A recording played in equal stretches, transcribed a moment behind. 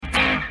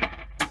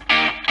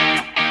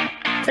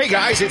Hey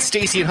guys, it's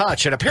Stacy and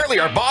Hutch, and apparently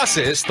our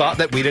bosses thought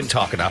that we didn't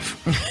talk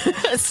enough.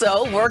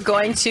 So we're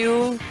going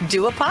to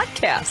do a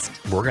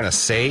podcast. We're going to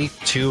say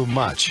too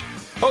much.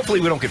 Hopefully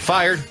we don't get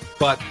fired,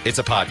 but it's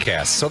a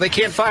podcast, so they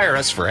can't fire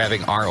us for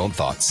having our own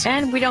thoughts.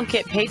 And we don't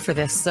get paid for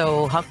this,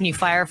 so how can you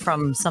fire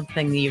from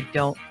something that you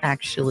don't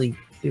actually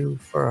do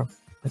for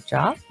a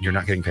job? You're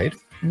not getting paid?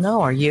 No,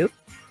 are you?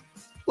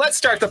 Let's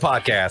start the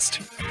podcast.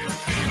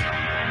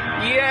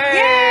 Yay!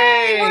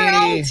 Yay! We're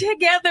all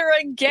together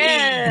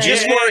again.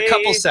 Just for a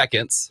couple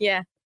seconds.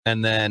 Yeah.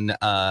 And then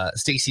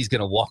Stacy's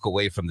going to walk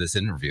away from this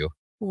interview.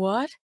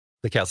 What?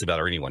 The Kelsey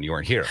Ballerini one. You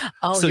weren't here.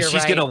 Oh, so you're she's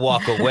right. going to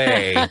walk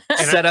away,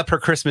 set up her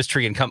Christmas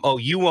tree and come. Oh,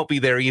 you won't be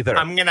there either.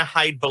 I'm going to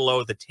hide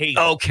below the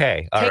table.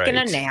 Okay. All Taking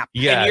right. a nap.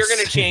 Yes. And you're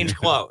going to change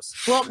clothes.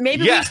 Well,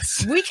 maybe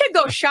Yes. we could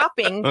go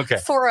shopping Okay.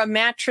 for a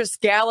Mattress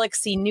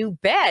Galaxy new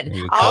bed.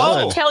 You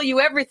I'll could. tell you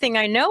everything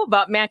I know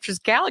about Mattress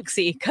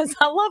Galaxy because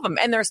I love them.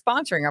 And they're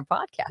sponsoring our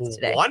podcast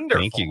today.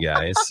 Wonderful. Thank you,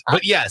 guys.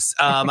 But yes,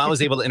 I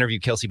was able to interview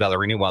Kelsey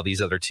Ballerini while these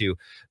other two,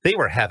 they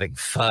were having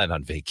fun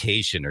on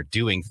vacation or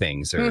doing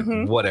things or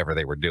whatever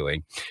they were doing.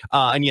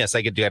 And yes,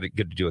 I get to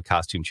do a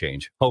costume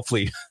change.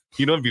 Hopefully,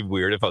 you know, it'd be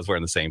weird if I was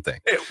wearing the same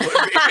thing. It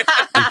would be.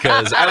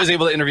 Because I was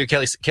able to interview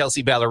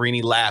Kelsey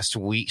Ballerini last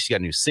week. She got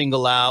a new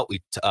single out. We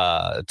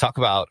talk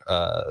about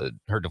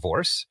her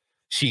divorce.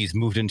 She's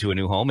moved into a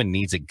new home and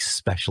needs a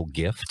special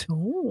gift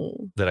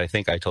Ooh. that I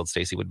think I told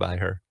Stacy would buy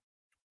her.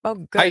 Oh,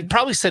 good. I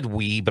probably said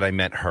we, but I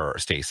meant her,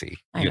 Stacy.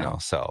 I know.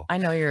 So I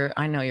know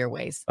your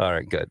ways. all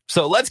right, good.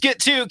 So let's get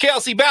to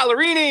Kelsey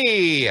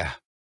Ballerini,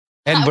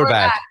 and we're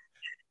back.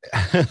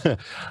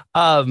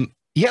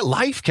 Yeah,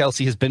 life,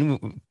 Kelsey, has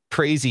been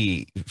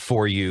crazy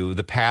for you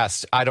the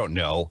past, I don't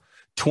know,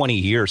 20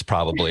 years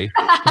probably,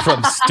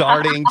 from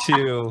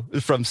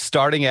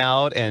starting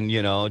out and,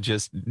 you know,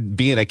 just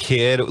being a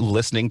kid,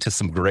 listening to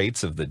some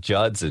greats of the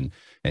Judds and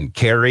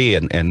Carrie,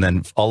 and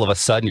then all of a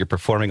sudden you're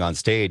performing on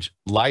stage.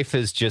 Life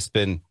has just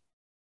been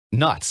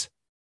nuts.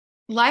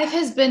 Life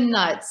has been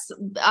nuts.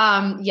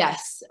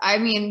 Yes. I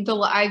mean,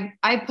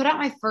 I put out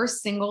my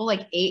first single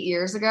like 8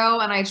 years ago,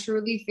 and I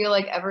truly feel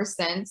like ever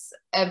since,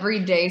 every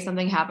day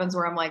something happens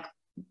where I'm like,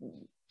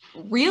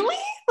 really?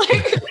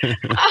 Like,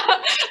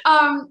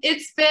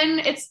 it's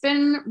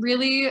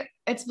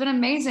been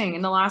amazing.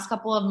 And the last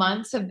couple of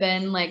months have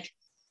been like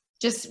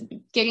just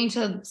getting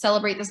to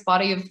celebrate this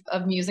body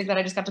of music that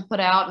I just got to put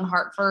out, and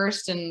Heart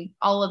First and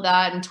all of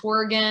that, and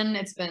tour again.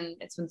 It's been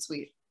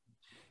sweet.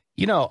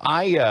 You know,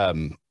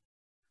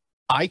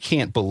 I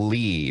can't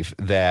believe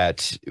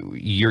that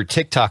your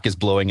TikTok is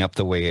blowing up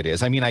the way it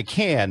is. I mean, I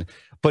can,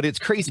 but it's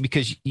crazy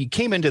because you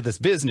came into this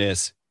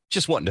business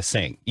just wanting to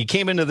sing. You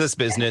came into this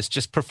business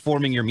just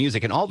performing your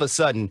music, and all of a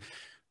sudden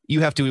you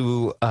have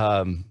to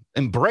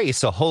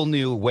embrace a whole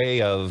new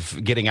way of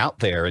getting out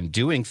there and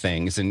doing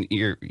things. And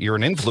you're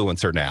an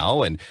influencer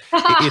now, and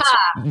it's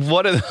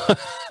one of the,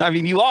 I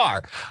mean, you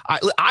are.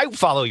 I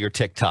follow your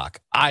TikTok.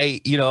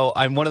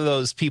 I'm one of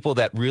those people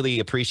that really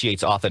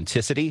appreciates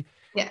authenticity.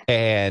 Yeah.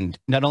 And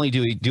not only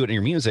do you do it in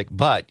your music,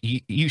 but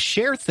you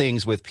share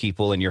things with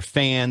people and your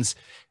fans.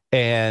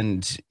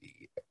 And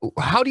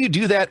how do you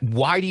do that?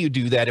 Why do you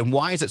do that? And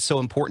why is it so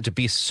important to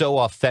be so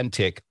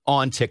authentic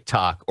on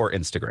TikTok or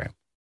Instagram?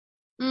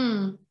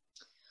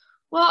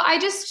 Well,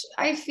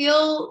 I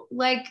feel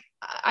like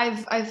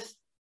I've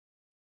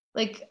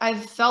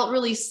felt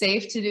really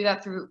safe to do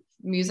that through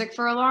music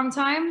for a long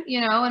time,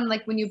 you know, and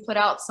like when you put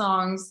out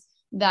songs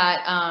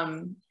that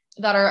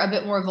are a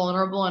bit more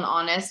vulnerable and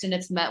honest, and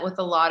it's met with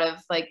a lot of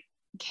like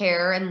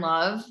care and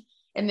love,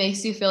 it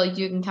makes you feel like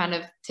you can kind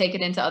of take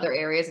it into other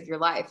areas of your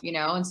life, you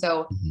know? And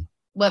so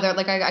whether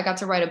like I got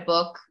to write a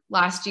book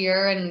last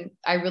year, and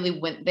I really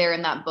went there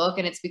in that book,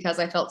 and it's because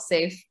I felt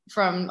safe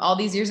from all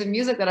these years of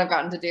music that I've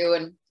gotten to do.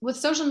 And with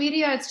social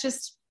media, it's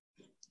just,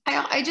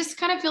 I just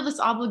kind of feel this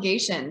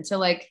obligation to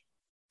like,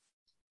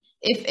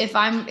 if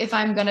I'm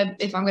gonna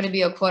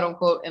be a quote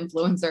unquote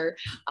influencer,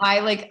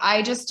 I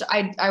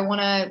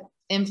want to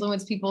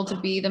influence people to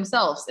be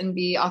themselves and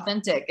be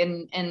authentic,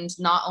 and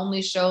not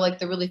only show like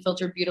the really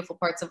filtered, beautiful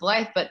parts of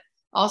life, but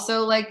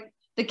also like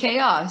the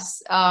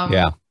chaos.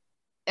 Yeah.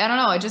 I don't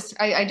know. I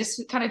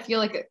just kind of feel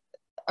like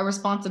a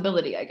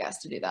responsibility, I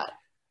guess, to do that.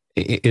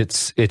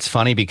 It's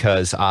funny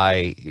because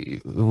I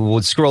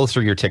would scroll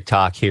through your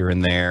TikTok here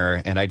and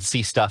there, and I'd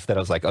see stuff that I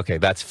was like, okay,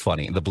 that's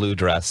funny. The blue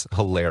dress,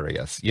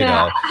 hilarious. You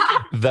know,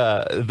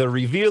 the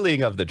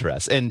revealing of the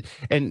dress,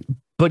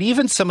 but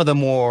even some of the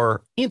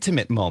more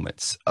intimate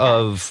moments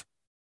of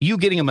you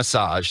getting a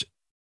massage,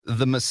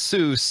 the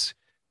masseuse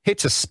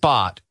hits a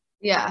spot,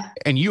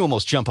 and you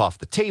almost jump off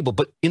the table.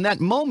 But in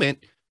that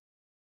moment,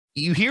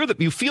 you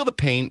feel the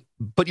pain,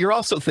 but you're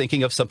also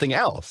thinking of something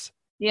else.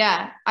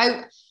 Yeah,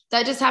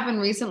 that just happened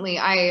recently.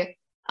 I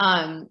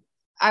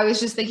was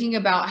just thinking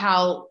about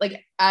how,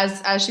 like,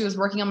 as she was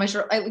working on my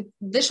shoulder,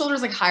 this shoulder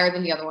is like higher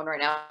than the other one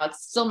right now.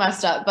 It's still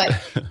messed up, but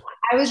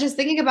I was just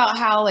thinking about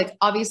how, like,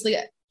 obviously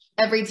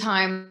every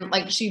time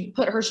like she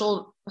put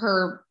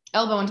her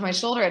elbow into my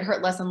shoulder, it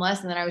hurt less and less.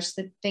 And then I was just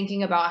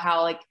thinking about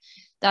how, like,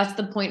 that's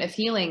the point of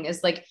healing,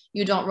 is like,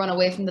 you don't run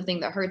away from the thing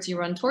that hurts, you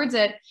run towards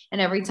it.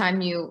 And every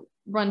time you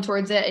run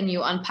towards it and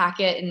you unpack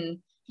it and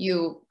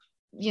you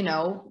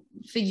know,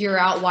 figure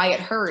out why it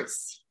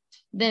hurts,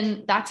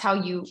 then that's how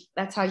you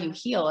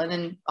heal. And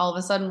then all of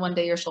a sudden one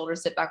day your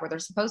shoulders sit back where they're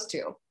supposed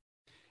to.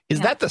 Is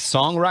that the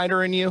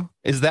songwriter in you?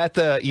 Is that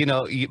the,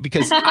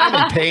 because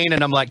I'm in pain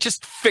and I'm like,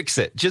 just fix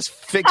it.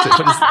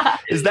 But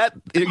is that,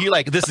 you're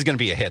like, this is going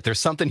to be a hit. There's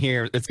something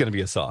here. It's going to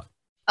be a song.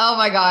 Oh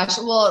my gosh.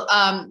 Well,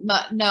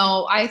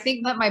 no, I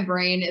think that my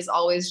brain is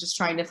always just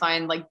trying to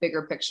find like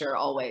bigger picture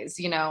always,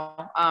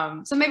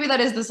 so maybe that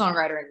is the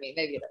songwriter in me.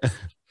 Maybe it is.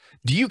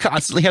 Do you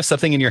constantly have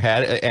something in your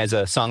head as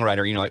a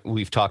songwriter?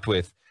 We've talked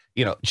with,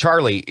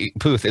 Charlie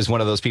Puth is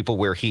one of those people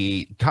where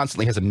he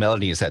constantly has a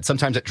melody in his head.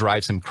 Sometimes it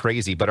drives him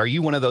crazy, but are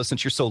you one of those,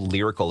 since you're so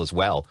lyrical as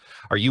well?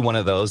 Are you one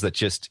of those that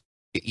just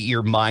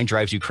your mind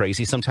drives you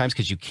crazy sometimes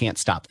because you can't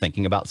stop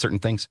thinking about certain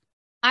things?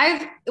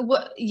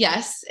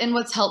 Yes. And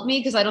what's helped me,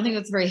 because I don't think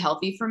that's very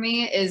healthy for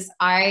me, is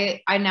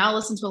I now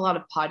listen to a lot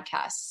of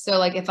podcasts. So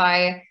like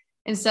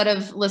instead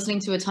of listening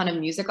to a ton of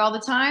music all the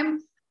time,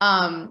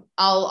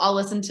 I'll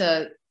listen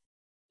to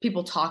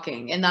people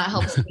talking, and that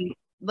helps me.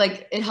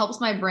 Like, it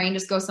helps my brain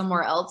just go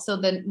somewhere else. So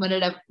then when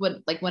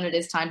it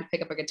is time to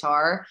pick up a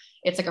guitar,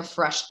 it's like a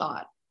fresh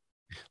thought.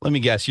 Let me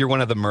guess. You're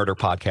one of the murder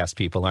podcast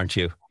people, aren't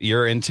you?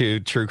 You're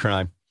into true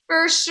crime.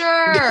 For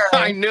sure.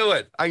 I knew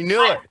it.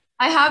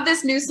 I have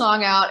this new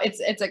song out.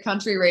 It's a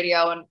country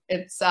radio, and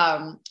it's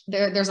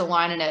there's a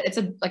line in it. It's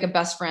like a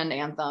best friend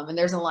anthem, and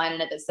there's a line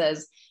in it that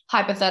says,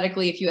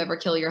 hypothetically, if you ever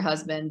kill your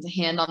husband,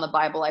 hand on the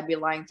Bible, I'd be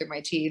lying through my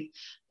teeth.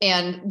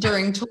 And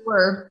during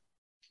tour,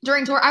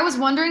 I was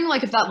wondering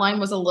like if that line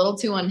was a little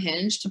too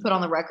unhinged to put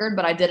on the record,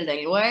 but I did it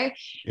anyway.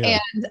 Yeah.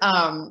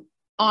 And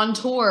on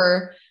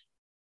tour,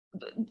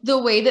 the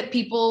way that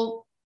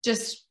people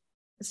just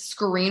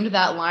screamed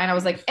that line, I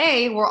was like,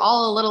 A, we're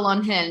all a little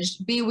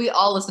unhinged. B, we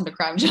all listen to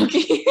Crime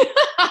Junkie.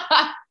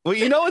 Well,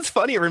 it's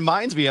funny. It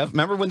reminds me of,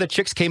 remember when the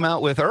Chicks came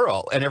out with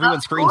Earl and everyone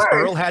screams,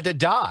 Earl had to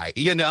die,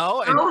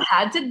 Earl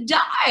had to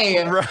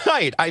die.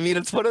 Right. I mean,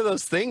 it's one of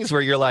those things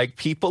where you're like,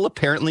 people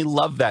apparently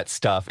love that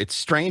stuff. It's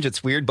strange.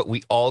 It's weird, but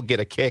we all get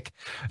a kick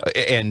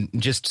and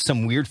just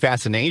some weird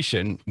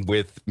fascination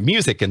with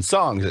music and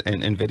songs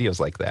and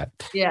videos like that.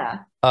 Yeah.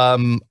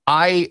 I'm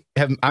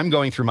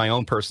going through my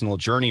own personal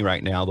journey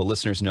right now. The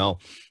listeners know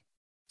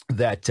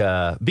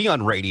that being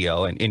on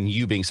radio and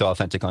you being so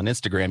authentic on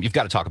Instagram, you've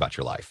got to talk about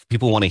your life.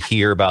 People want to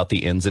hear about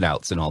the ins and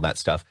outs and all that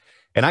stuff.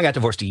 And I got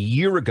divorced a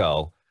year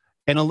ago,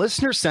 and a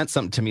listener sent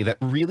something to me that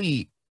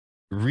really,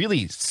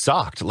 really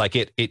sucked. Like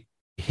it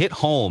hit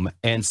home,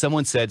 and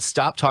someone said,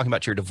 stop talking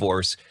about your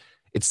divorce.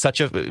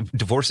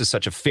 Divorce is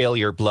such a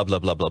failure, blah, blah,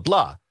 blah, blah,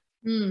 blah.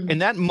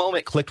 And that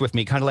moment clicked with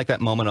me, kind of like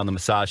that moment on the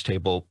massage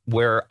table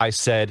where I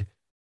said,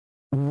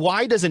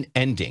 why does an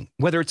ending,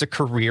 whether it's a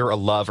career, a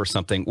love, or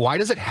something, why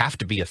does it have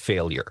to be a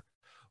failure?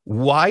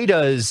 Why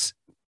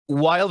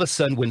all of a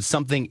sudden when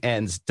something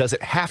ends, does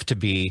it have to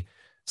be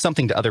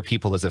something to other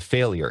people as a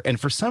failure? And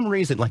for some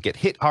reason, like, it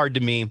hit hard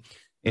to me,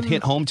 it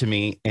hit home to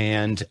me,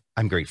 and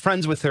I'm great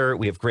friends with her.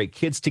 We have great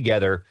kids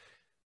together.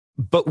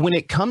 But when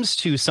it comes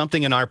to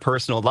something in our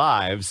personal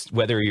lives,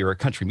 whether you're a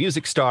country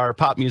music star,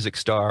 pop music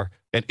star,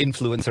 an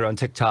influencer on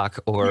TikTok,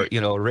 or,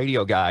 a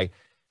radio guy,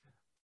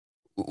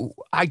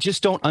 I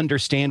just don't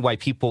understand why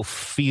people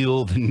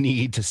feel the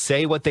need to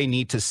say what they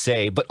need to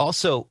say, but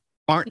also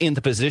aren't in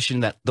the position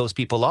that those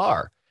people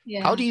are.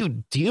 Yeah. How do you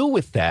deal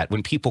with that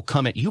when people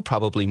come at you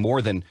probably more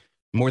than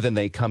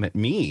they come at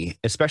me,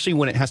 especially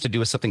when it has to do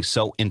with something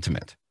so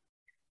intimate?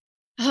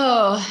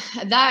 Oh,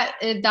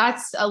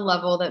 that's a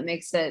level that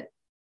makes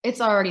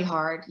it's already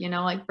hard.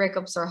 Like,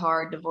 breakups are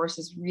hard. Divorce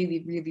is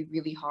really, really,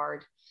 really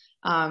hard.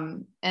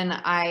 And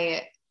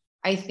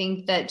I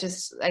think that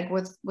just like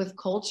with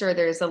culture,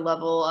 there's a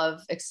level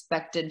of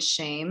expected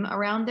shame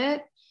around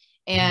it.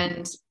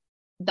 And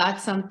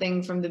that's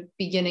something from the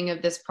beginning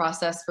of this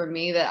process for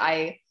me that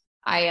I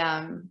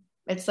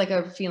it's like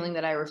a feeling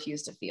that I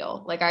refuse to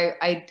feel. Like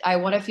I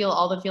want to feel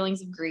all the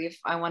feelings of grief.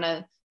 I want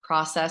to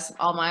process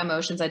all my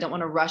emotions. I don't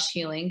want to rush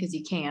healing, because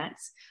you can't.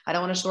 I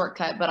don't want to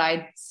shortcut, but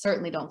I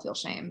certainly don't feel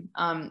shame.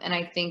 And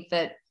I think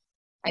that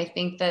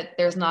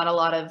there's not a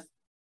lot of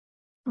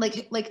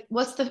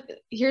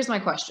here's my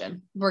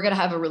question. We're going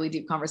to have a really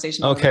deep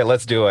conversation. Okay,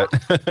 let's do it.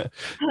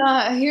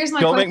 Here's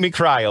my Don't make me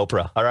cry,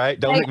 Oprah. All right.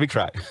 Don't make me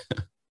cry.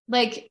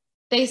 Like,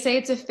 they say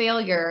it's a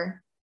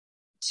failure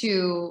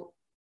to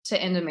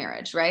end a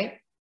marriage, right?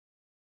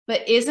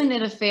 But isn't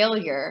it a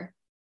failure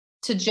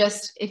to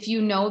just, if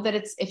you know that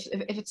if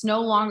it's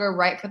no longer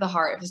right for the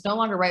heart, if it's no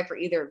longer right for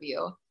either of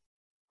you,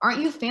 aren't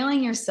you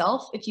failing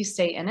yourself if you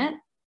stay in it?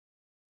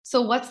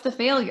 So what's the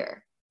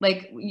failure?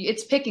 Like,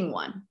 it's picking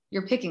one.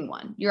 You're picking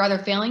one. You're either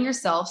failing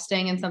yourself,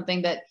 staying in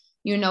something that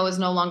is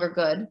no longer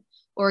good,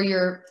 or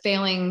you're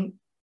failing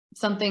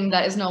something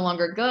that is no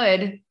longer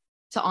good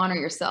to honor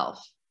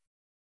yourself.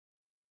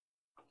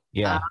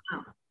 Yeah.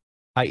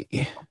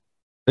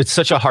 It's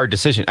such a hard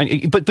decision.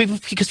 But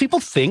because people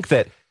think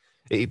that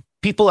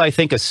people I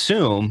think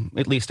assume,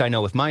 at least I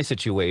know with my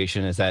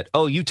situation, is that,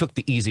 oh, you took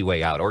the easy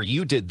way out or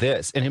you did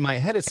this. And in my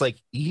head, it's like,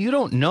 you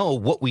don't know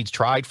what we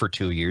tried for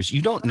 2 years.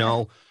 You don't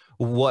know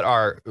what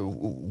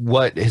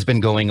has been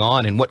going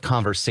on and what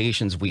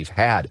conversations we've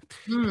had.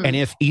 And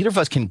if either of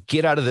us can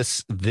get out of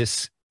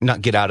this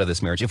not get out of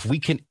this marriage, if we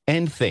can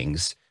end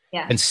things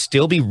and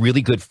still be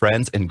really good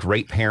friends and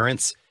great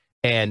parents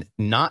and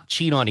not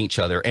cheat on each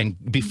other, and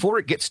before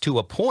it gets to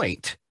a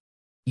point,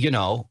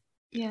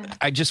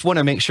 I just want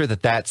to make sure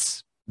that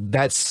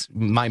that's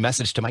my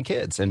message to my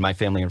kids and my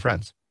family and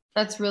friends.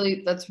 That's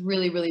really,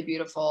 really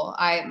beautiful.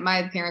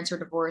 My parents are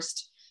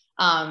divorced.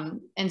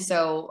 And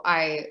so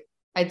I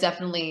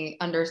definitely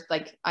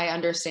I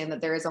understand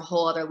that there is a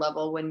whole other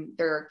level when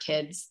there are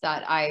kids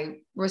that I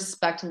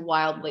respect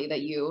wildly,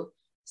 that you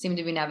seem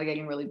to be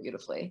navigating really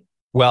beautifully.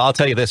 Well, I'll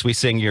tell you this, we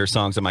sing your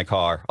songs in my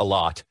car a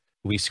lot.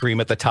 We scream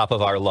at the top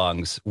of our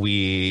lungs.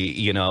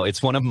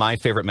 It's one of my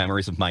favorite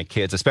memories of my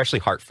kids, especially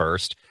Heart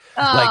First.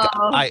 Oh.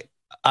 Like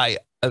I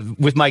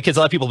with my kids, a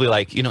lot of people will be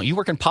like, you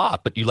work in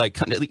pop, but you like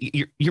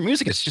your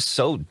music is just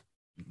so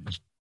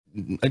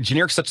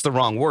generic, such the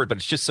wrong word, but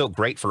it's just so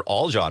great for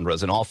all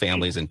genres and all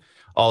families and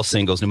all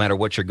singles, no matter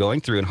what you're going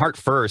through. And Heart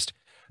First,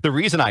 the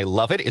reason I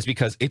love it is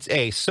because it's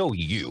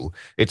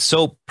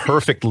so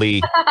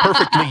perfectly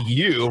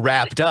you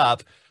wrapped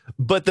up.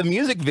 But the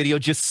music video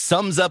just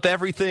sums up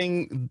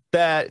everything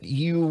that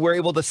you were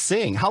able to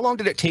sing. How long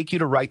did it take you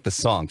to write the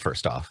song,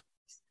 first off?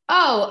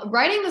 Oh,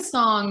 writing the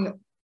song,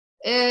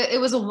 it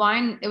was a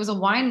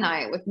wine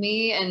night with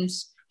me and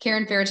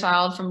Karen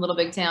Fairchild from Little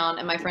Big Town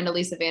and my friend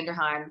Elisa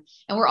Vanderheim.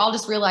 And we're all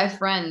just real life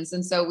friends.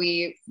 And so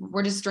we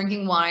were just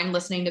drinking wine,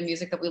 listening to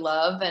music that we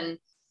love, and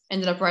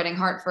ended up writing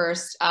Heart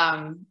First.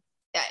 That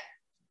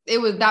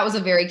was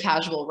a very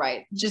casual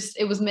write. Just,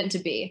 it was meant to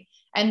be.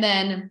 And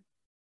then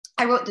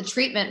I wrote the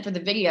treatment for the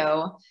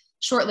video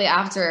shortly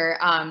after,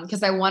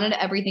 because I wanted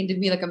everything to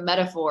be like a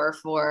metaphor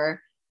for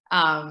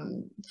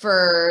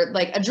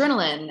like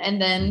adrenaline, and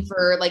then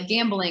for like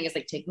gambling is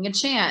like taking a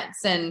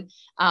chance, and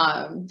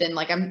then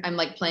like I'm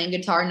like playing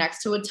guitar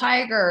next to a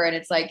tiger, and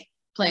it's like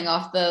playing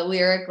off the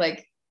lyric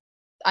like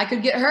I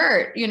could get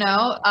hurt,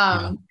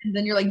 and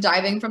then you're like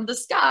diving from the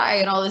sky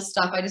and all this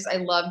stuff. I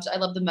loved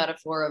the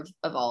metaphor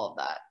of all of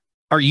that.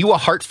 Are you a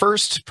heart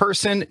first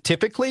person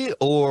typically,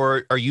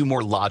 or are you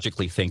more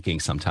logically thinking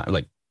sometimes?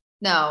 Like,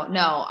 no,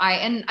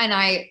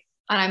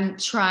 I'm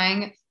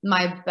trying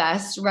my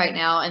best right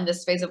now in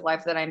this phase of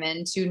life that I'm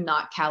in to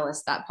not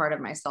callous that part of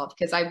myself,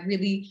 because I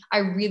really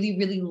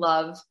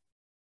love,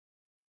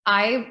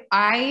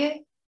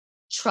 I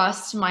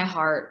trust my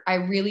heart. I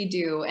really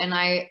do. And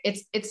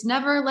it's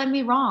never led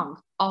me wrong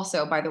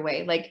also, by the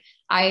way. Like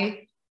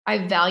I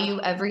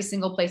value every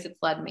single place it's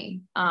led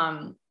me.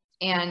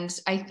 And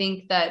I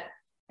think that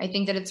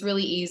it's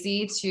really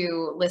easy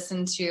to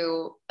listen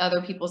to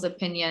other people's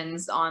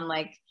opinions on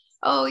like,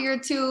 oh, you're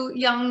too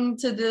young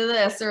to do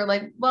this, or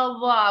like, blah,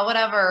 blah,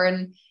 whatever.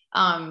 And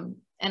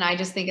I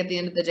just think at the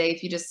end of the day,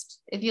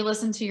 if you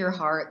listen to your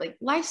heart, like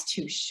life's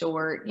too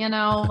short,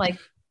 like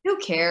who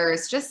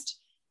cares? Just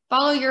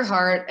follow your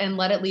heart and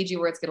let it lead you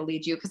where it's going to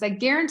lead you. Cause I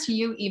guarantee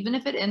you, even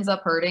if it ends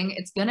up hurting,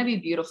 it's going to be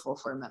beautiful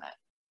for a minute.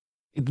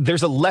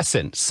 There's a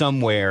lesson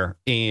somewhere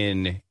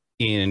in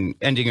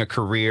ending a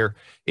career,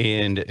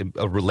 in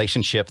a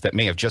relationship that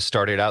may have just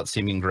started out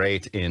seeming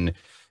great, in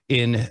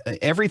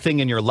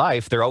everything in your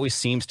life. There always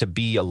seems to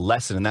be a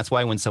lesson. And that's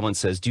why when someone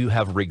says, do you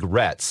have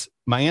regrets?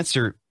 My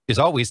answer is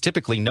always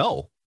typically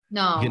no.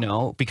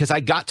 No. Because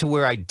I got to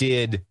where I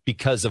did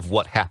because of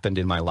what happened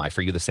in my life.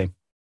 Are you the same?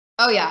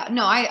 Oh yeah.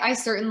 No, I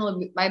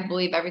certainly, I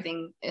believe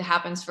everything, it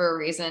happens for a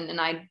reason. And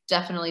I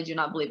definitely do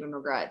not believe in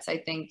regrets. I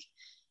think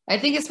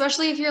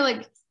especially if you're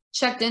like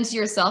checked into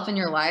yourself in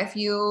your life,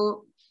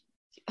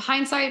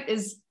 hindsight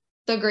is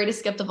the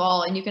greatest gift of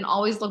all. And you can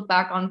always look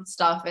back on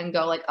stuff and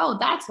go like, oh,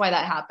 that's why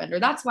that happened. Or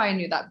that's why I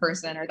knew that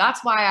person. Or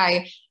that's why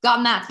I got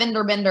in that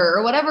fender bender,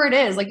 or whatever it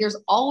is. Like there's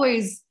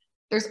always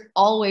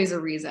a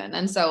reason.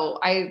 And so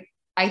I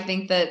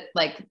think that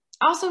like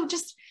also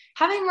just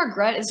having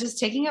regret is just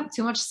taking up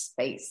too much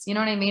space. You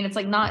know what I mean? It's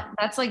like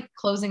that's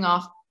closing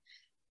off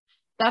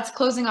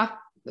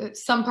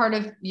some part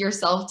of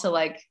yourself to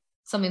like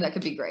something that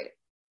could be great.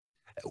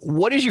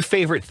 What is your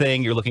favorite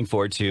thing you're looking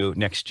forward to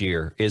next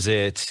year? Is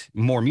it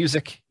more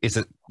music? Is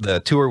it the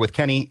tour with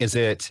Kenny? Is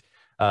it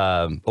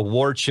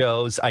award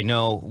shows? I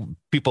know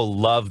people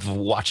love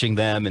watching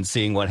them and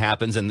seeing what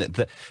happens. And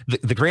the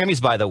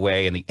Grammys, by the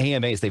way, and the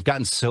AMAs, they've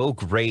gotten so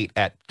great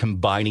at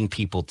combining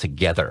people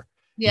together.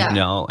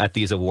 Yeah. At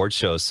these award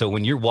shows. So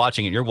when you're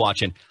watching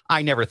it,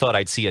 I never thought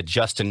I'd see a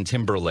Justin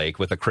Timberlake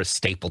with a Chris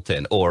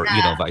Stapleton, or,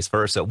 vice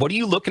versa. What are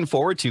you looking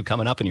forward to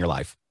coming up in your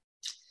life?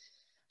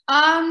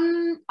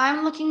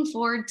 I'm looking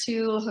forward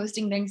to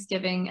hosting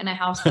Thanksgiving in a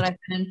house that I've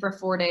been in for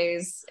 4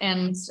 days.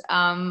 And,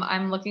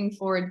 I'm looking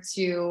forward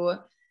to,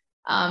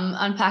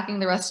 unpacking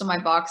the rest of my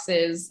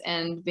boxes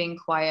and being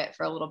quiet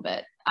for a little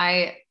bit.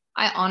 I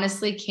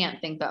honestly can't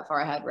think that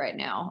far ahead right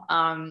now.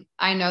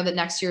 I know that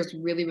next year is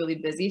really, really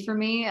busy for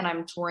me, and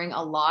I'm touring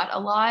a lot.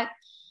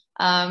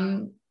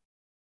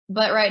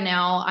 But right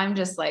now I'm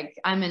just like,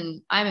 I'm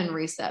in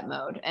reset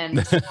mode, and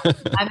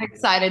I'm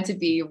excited to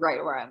be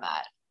right where I'm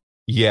at.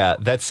 Yeah,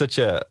 that's such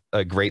a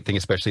great thing,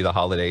 especially the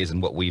holidays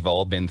and what we've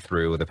all been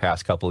through the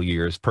past couple of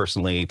years,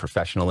 personally,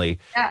 professionally.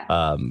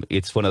 Yeah.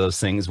 It's one of those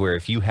things where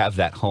if you have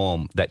that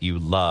home that you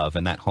love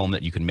and that home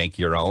that you can make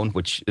your own,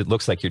 which it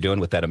looks like you're doing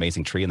with that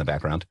amazing tree in the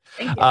background,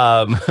 Thank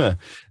you.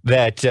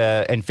 that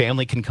and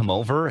family can come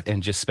over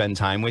and just spend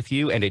time with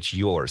you, and it's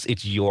yours.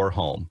 It's your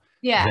home.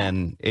 Yeah.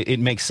 Then it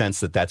makes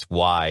sense that that's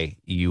why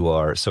you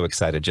are so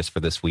excited just for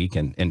this week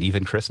and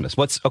even Christmas.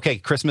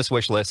 Christmas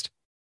wish list,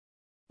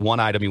 one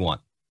item you want.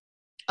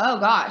 Oh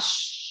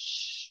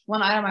gosh.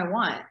 One item I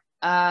want.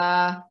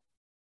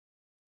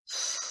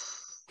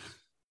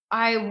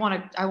 I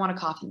want a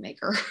coffee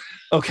maker.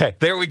 Okay,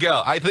 there we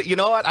go. You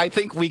know what? I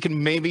think we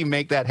can maybe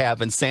make that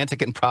happen. Santa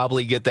can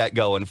probably get that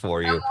going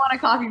for I you. want a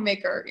coffee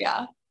maker.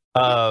 Yeah.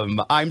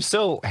 I'm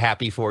so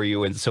happy for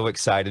you and so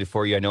excited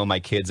for you. I know my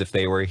kids, if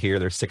they were here,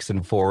 they're 6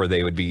 and 4,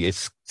 they would be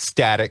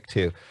ecstatic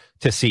to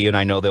see you. And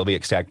I know they'll be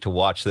ecstatic to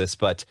watch this,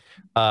 but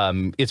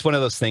it's one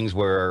of those things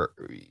where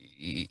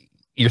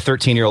your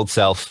 13-year-old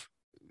self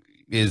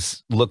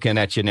is looking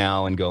at you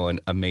now and going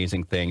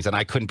amazing things. And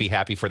I couldn't be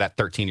happy for that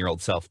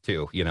 13-year-old self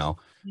too,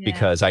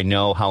 because I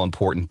know how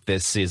important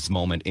this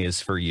moment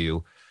is for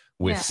you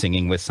with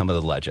singing with some of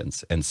the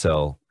legends. And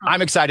so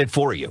I'm excited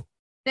for you.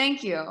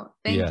 Thank you.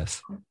 Thank you.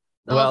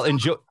 Well,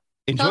 enjoy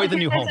the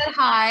new home. I said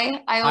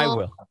hi. I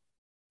will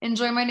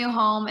enjoy my new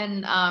home,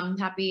 and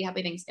happy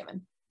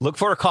Thanksgiving. Look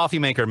for a coffee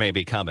maker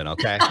maybe coming.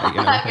 Okay.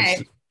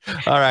 Okay.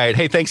 All right.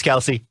 Hey, thanks,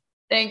 Kelsey.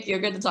 Thank you.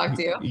 Good to talk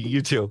to you.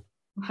 You too.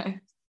 Bye.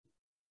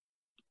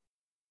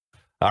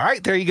 All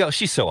right, there you go.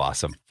 She's so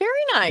awesome. Very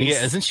nice.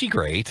 Yeah, isn't she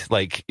great?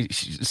 Like,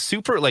 she's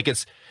super. Like,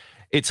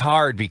 it's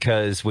hard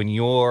because when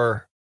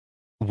you're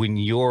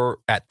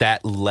at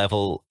that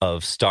level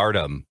of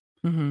stardom,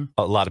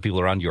 a lot of people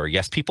around you are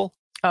yes people.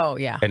 Oh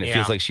yeah, and it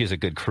feels like she has a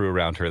good crew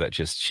around her that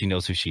she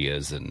knows who she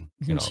is, and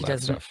she that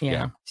does stuff.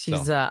 Yeah,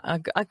 she's a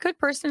good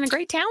person and a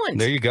great talent.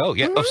 There you go.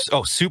 Yeah.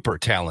 Oh, super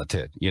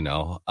talented.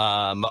 All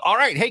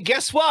right. Hey,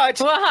 guess what?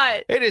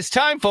 What? It is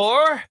time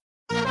for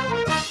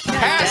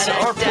Pass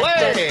or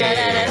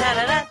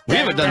Play. We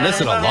haven't done this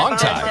in a long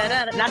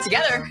time. Not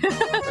together.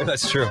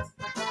 That's true.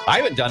 I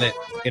haven't done it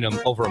in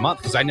over a month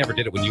because I never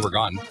did it when you were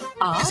gone.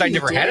 Because I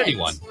never had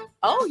anyone.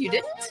 Oh, you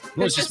didn't? It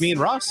was just me and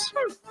Ross.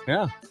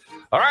 Yeah.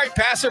 All right,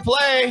 Pass or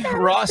Play.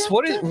 Ross,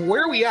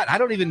 where are we at? I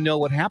don't even know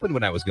what happened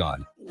when I was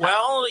gone.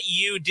 Well,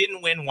 you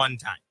didn't win one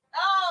time.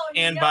 Oh,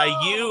 and by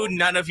you,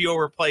 none of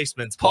your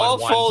replacements Paul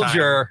won one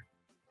Folger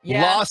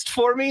time. lost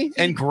for me,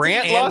 and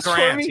Grant lost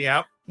for me.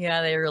 Yep.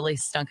 Yeah, they really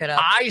stunk it up.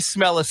 I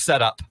smell a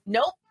setup.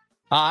 Nope.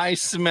 I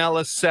smell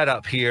a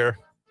setup here.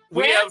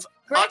 We have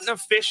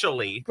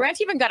unofficially. Grant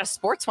even got a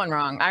sports one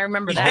wrong. I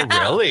remember that. Oh,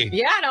 really?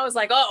 Yeah, and I was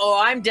like,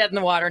 I'm dead in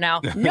the water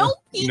now. Nope,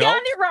 he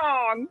got it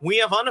wrong. We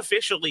have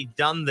unofficially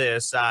done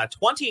this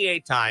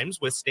 28 times,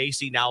 with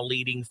Stacy now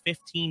leading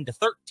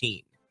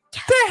 15-13.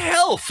 The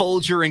hell,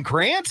 Folger and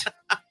Grant?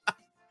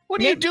 What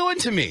are you doing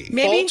to me?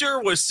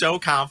 Folger was so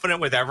confident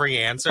with every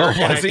answer,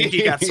 and I think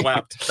he got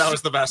swept. That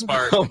was the best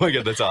part. Oh my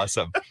God, that's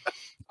awesome.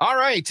 All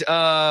right,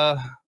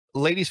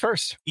 ladies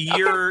first.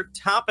 Your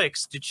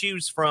topics to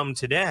choose from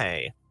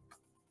today.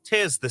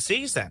 'Tis the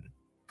season.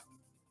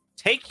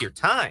 Take your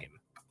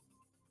time.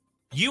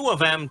 U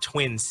of M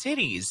Twin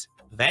Cities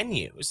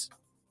venues.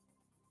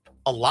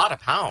 A lot of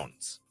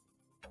pounds.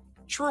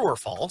 True or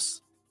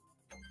false?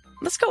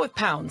 Let's go with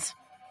pounds.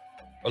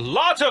 A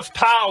lot of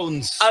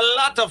pounds. A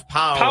lot of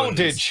pounds.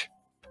 Poundage.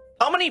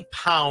 How many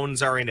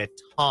pounds are in a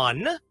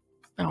ton?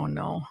 Oh,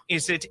 no.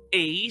 Is it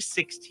A,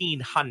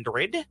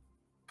 1,600,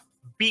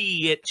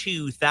 B,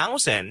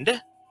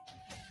 2,000,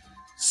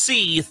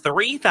 C,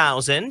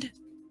 3,000,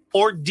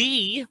 or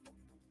D,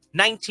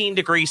 19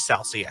 degrees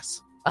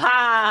Celsius?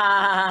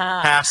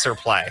 Pass or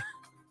play?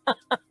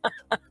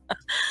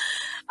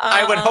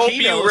 I would hope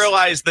you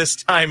realize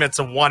this time it's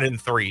a 1 in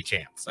 3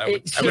 chance. I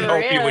would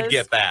hope you would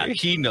get that.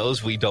 He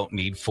knows we don't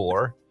need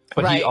 4,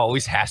 but he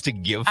always has to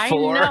give 4. I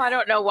know. I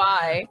don't know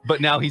why. But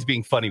now he's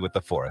being funny with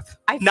the 4th.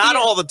 Not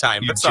all the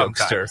time, but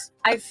jokester. Sometimes.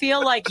 I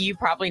feel like you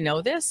probably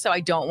know this, so I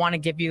don't want to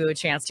give you a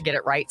chance to get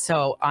it right.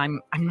 So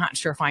I'm not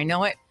sure if I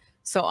know it.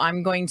 So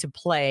I'm going to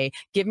play.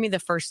 Give me the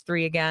first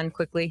 3 again,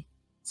 quickly.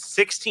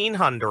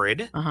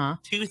 1,600,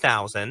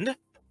 2,000,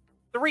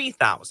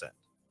 3,000.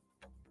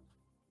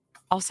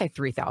 I'll say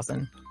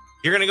 3,000.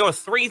 You're going to go with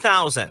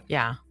 3,000.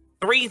 Yeah.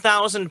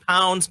 3,000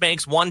 pounds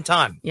makes 1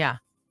 ton. Yeah.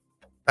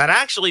 That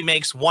actually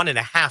makes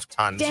 1.5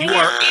 tons. Damn. You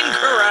are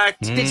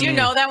incorrect. Did you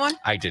know that one?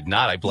 I did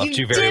not. I bluffed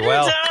you very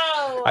well.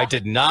 Know. I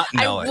did not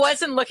know I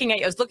wasn't looking at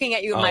you. I was looking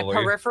at you in my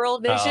peripheral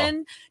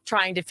vision,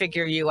 trying to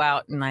figure you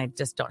out, and I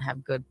just don't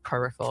have good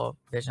peripheral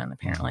vision,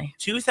 apparently.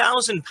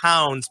 2,000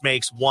 pounds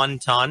makes 1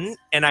 ton,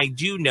 and I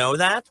do know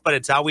that, but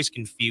it's always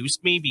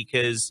confused me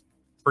because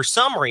For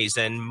some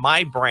reason,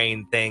 my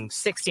brain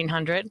thinks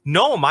 1,600.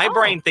 no. My Oh.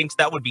 brain thinks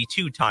that would be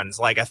 2 tons.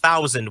 Like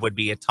 1,000 would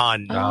be a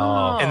ton,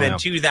 Oh. and then yeah.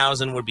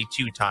 2,000 would be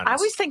 2 tons. I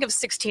always think of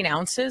 16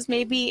 ounces,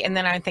 maybe, and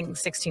then I think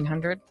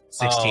 1,600.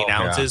 16 Oh,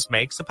 yeah. ounces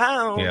makes a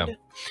pound.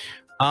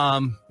 Yeah.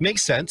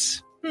 Makes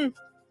sense. But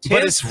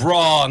Tis it's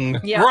wrong.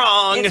 Yeah,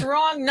 wrong. It's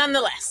wrong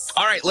nonetheless.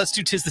 All right, let's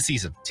do Tis the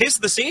Season. Tis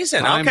the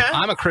season. I'm Okay.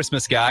 a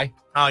Christmas guy.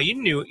 Oh, you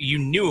knew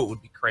it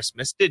would be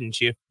Christmas,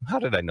 didn't you? How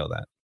did I know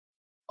that?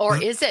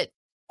 Or is it?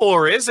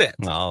 Or is it?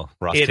 Oh,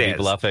 Ross It could be is.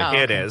 bluffing. Oh.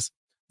 It okay. is.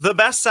 The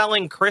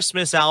best-selling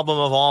Christmas album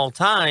of all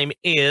time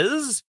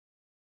is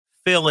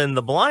fill in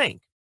the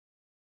blank.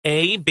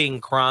 A. Bing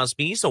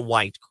Crosby's A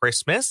White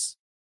Christmas.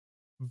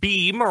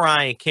 B.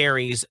 Mariah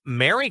Carey's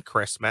Merry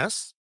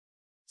Christmas.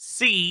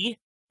 C.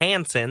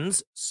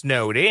 Hanson's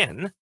Snowed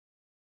In.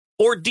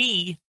 Or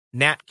D.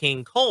 Nat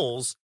King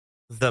Cole's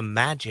The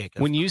Magic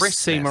of When you Christmas.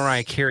 say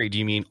Mariah Carey, do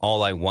you mean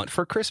All I Want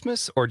for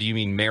Christmas or do you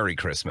mean Merry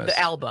Christmas? The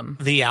album.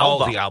 The Oh,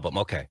 album. the album.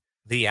 Okay.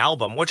 The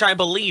album, which I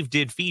believe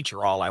did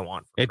feature All I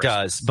Want for It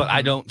Christmas. does. But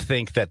I don't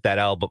think that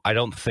album, I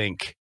don't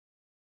think,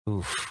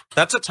 oof,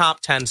 That's a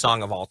top 10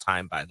 song of all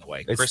time, by the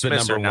way. it's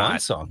Christmas the or number one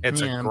not. song.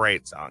 It's Yeah. a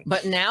great song.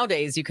 But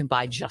nowadays you can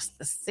buy just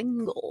the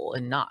single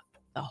and not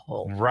the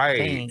whole Right.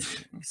 thing.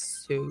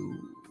 So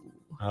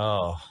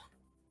Oh.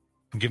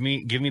 Give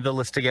me the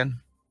list again.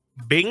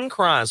 Bing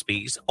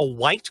Crosby's A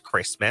White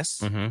Christmas,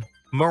 Mm-hmm.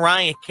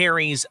 Mariah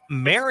Carey's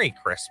Merry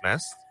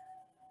Christmas,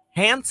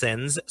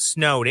 Hanson's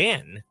Snowed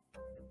In,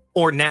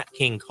 or Nat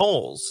King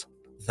Cole's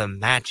The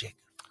Magic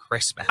of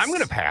Christmas. I'm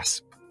going to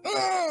pass.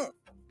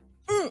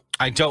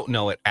 I don't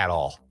know it at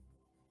all.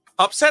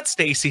 Upset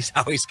Stacy's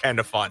always kind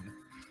of fun.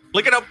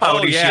 Look at how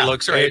pouty she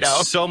looks right it's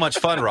now. so much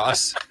fun,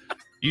 Ross.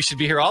 You should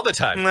be here all the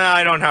time. No,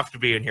 I don't have to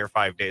be in here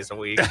 5 days a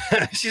week.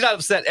 She's not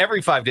upset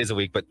every 5 days a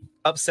week, but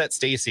upset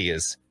Stacy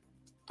is.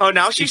 Oh,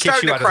 now She she's kicks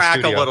starting you to out of the crack a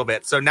studio. little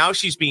bit. So now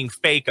she's being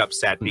fake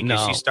upset because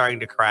No. she's starting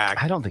to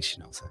crack. I don't think she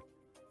knows that.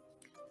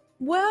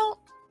 well,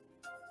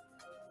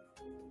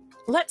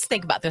 let's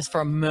think about this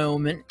for a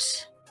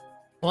moment.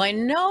 Well, I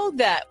know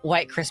that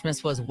White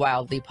Christmas was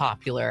wildly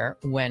popular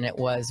when it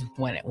was.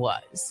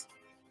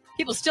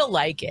 People still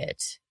like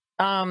it.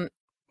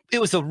 It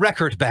was a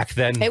record back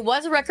then. It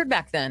was a record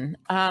back then.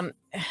 But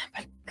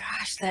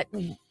gosh, that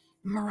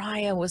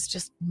Mariah was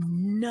just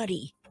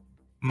nutty.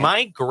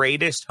 My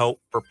greatest hope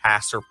for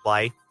Pass or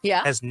Play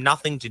Yeah. has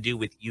nothing to do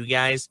with you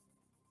guys.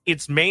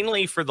 It's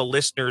mainly for the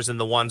listeners and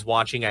the ones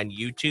watching on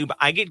YouTube.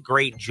 I get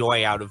great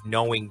joy out of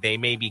knowing they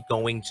may be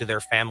going to their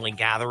family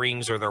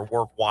gatherings or their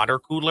work water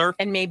cooler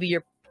And maybe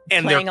you're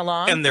and playing they're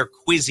along. and they're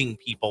quizzing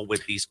people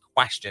with these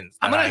questions.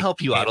 I'm that going to I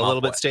help you out came a little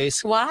up bit, with.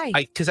 Stace. Why?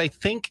 Because I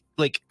think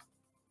like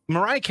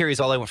Mariah Carey's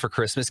 "All I Want for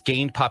Christmas"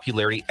 gained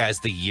popularity as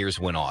the years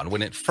went on.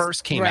 When it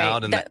first came Right.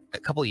 out, in a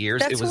couple of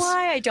years, That's it was.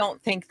 why I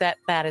don't think that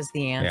is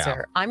the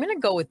answer. I'm going to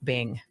go with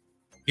Bing.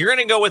 You're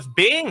going to go with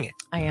Bing.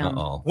 I am.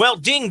 Uh-oh. Well,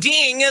 ding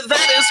ding, that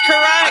is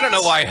correct. I don't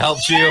know why I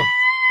helped you.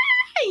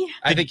 Yay!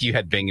 I think you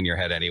had Bing in your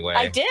head anyway.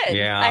 I did.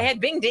 Yeah. I had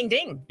Bing, ding,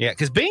 ding. Yeah,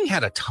 because Bing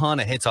had a ton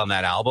of hits on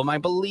that album, I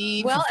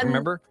believe. Well, if you and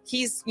remember?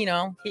 He's, his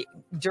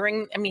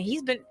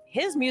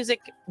music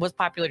was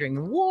popular during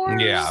the wars.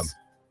 Yeah.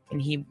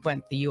 And he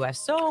went the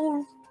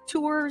USO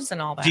tours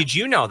and all that. Did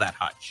you know that,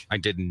 Hutch? I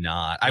did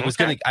not.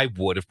 Okay. I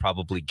would have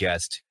probably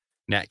guessed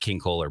Nat King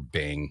Cole or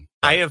Bing.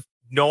 I have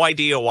no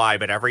idea why,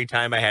 but every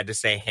time I had to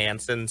say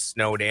Hanson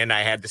Snowed In,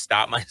 I had to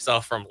stop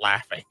myself from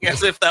laughing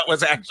as if that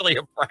was actually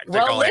a practical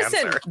well,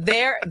 listen, answer.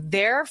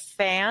 their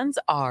fans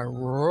are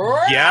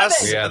rabid.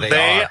 Yes, Yeah, they,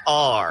 they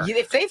are.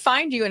 If they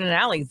find you in an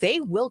alley,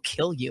 they will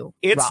kill you.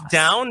 It's Ross.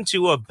 down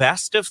to a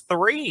best of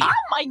 3. Oh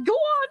my God.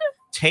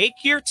 Take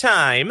your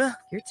time.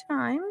 Your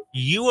time.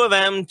 U of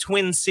M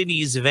Twin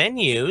Cities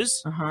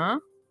venues, Uh-huh.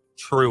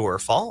 true or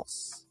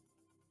false?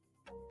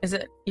 Is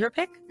it your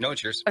pick? No,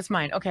 it's yours. That's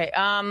mine. Okay.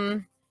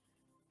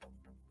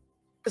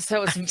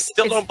 So it's I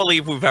still don't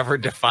believe we've ever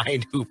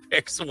defined who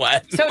picks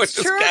when, So which it's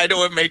is true- kind of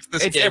what makes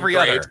this It's game every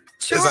great. other.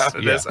 true. Is that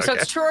what it Yeah. is? So Okay.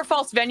 it's true or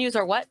false venues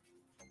or what?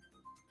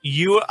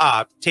 You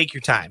take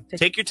your time.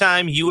 Take your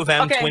time. U of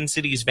M Okay. Twin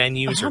Cities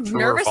venues are I'm true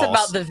nervous or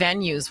false. about the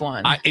venues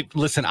one.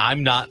 Listen,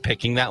 I'm not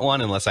picking that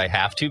one unless I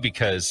have to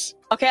because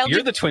Okay, I'll you're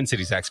do. the Twin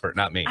Cities expert,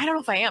 not me. I don't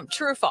know if I am.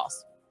 True or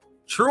false?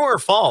 True or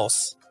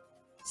false?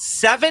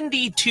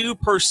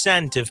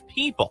 72% of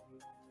people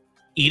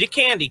eat a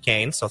candy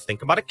cane. So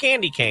think about a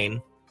candy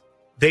cane.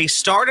 They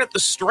start at the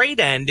straight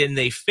end and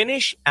they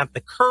finish at the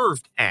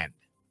curved end.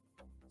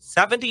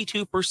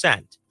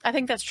 72%. I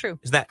think that's true.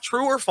 Is that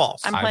true or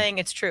false? I'm playing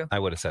it's true. I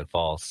would have said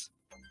false,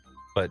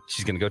 but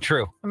she's going to go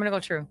true. I'm going to go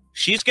true.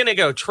 She's going to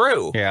go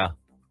true. Yeah.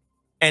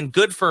 And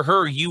good for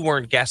her, you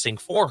weren't guessing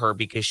for her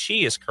because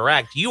she is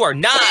correct. You are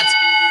not.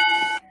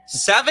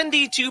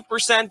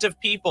 72% of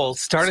people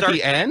Start at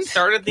the end?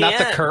 Start at the Not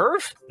end. the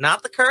curve?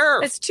 Not the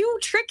curve. It's too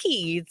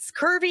tricky. It's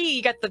curvy.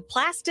 You got the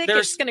plastic.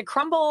 There's- It's going to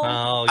crumble.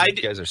 Oh, I you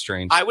d- guys are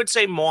strange. I would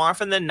say more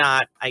often than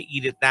not, I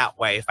eat it that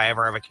way. If I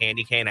ever have a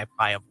candy cane, I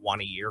probably have one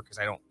a year because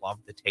I don't love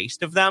the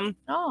taste of them.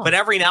 oh. But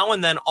every now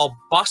and then, I'll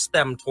bust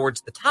them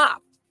towards the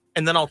top.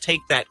 and then I'll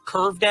take that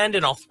curved end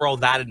and I'll throw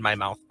that in my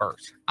mouth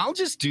first. I'll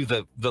just do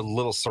the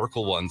little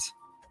circle ones.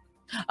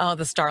 Oh,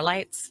 the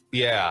Starlights.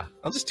 Yeah,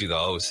 I'll just do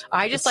those.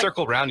 I Just just like,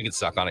 circle around, you can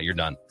suck on it, you're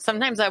done.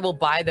 sometimes I will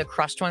buy the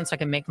crushed one so I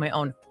can make my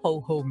own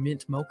ho-ho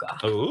mint mocha.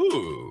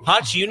 Ooh.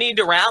 Hutch, you need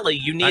to rally.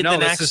 You I need know the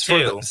this next is for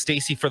two.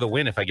 Stacy for the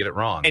win if I get it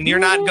wrong. And you're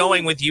not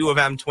going with U of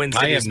M Twin I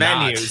Cities am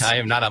not. venues. I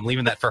am not. I'm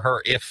leaving that for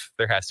her if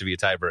there has to be a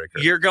tiebreaker.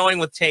 You're going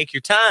with Take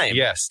Your Time.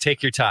 Yes,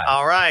 take your time.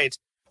 All right.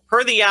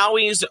 Per the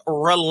Owie's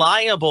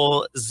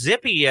reliable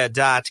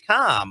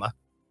Zippia.com,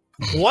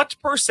 what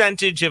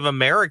percentage of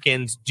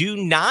Americans do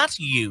not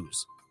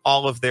use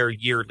all of their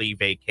yearly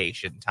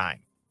vacation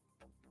time?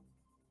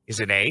 Is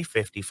it A,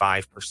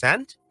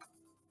 55%?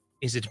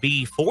 Is it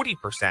B,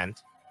 40%?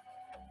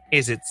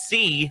 Is it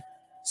C,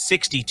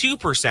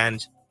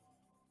 62%?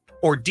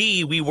 Or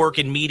D, we work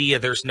in media,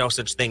 there's no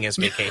such thing as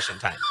vacation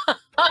time?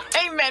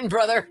 Amen,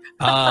 brother.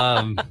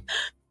 I'm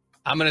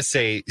going to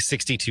say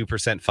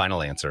 62%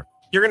 final answer.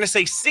 You're going to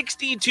say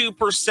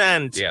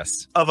 62%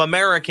 Yes. of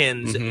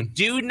Americans Mhm.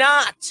 do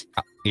not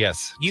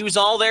Yes. use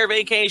all their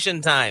vacation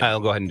time. I'll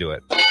go ahead and do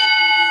it.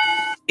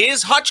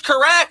 Is Hutch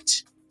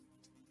correct?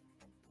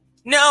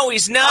 No,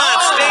 he's not.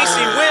 Oh!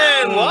 Stacy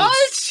wins.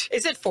 What?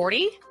 Is it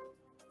 40?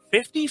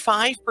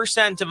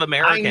 55% of I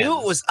Americans. knew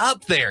it was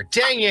up there.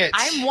 Dang it.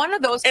 I'm one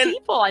of those And-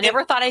 people. I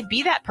never thought I'd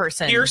be that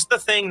person. Here's the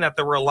thing that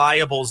the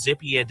reliable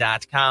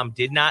Zippia.com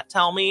did not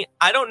tell me.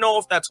 I don't know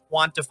if that's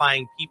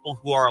quantifying people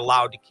who are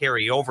allowed to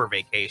carry over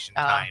vacation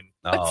time.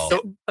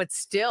 Oh. but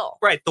still.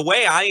 Right. The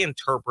way I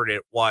interpret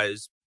it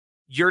was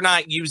you're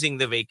not using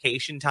the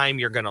vacation time,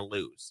 you're going to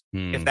lose,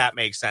 Hmm. if that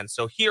makes sense.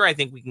 So here I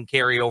think we can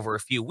carry over a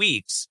few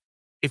weeks.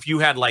 If you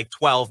had like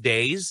 12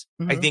 days,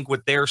 I Mhm. think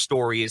what their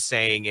story is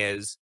saying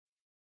is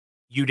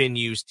you didn't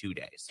use 2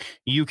 days.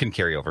 You can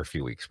carry over a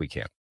few weeks. We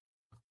can't.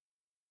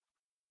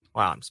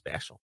 Wow, I'm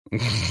special.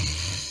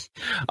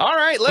 All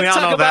right, We let's all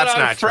talk know about that's our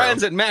not true.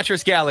 friends at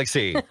Mattress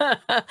Galaxy.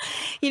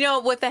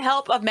 With the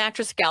help of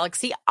Mattress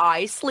Galaxy,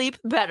 I sleep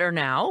better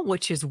now,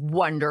 which is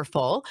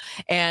wonderful.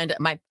 And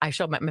my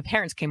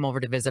parents came over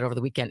to visit over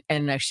the weekend,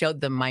 and I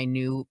showed them my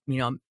new,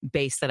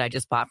 base that I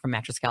just bought from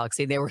Mattress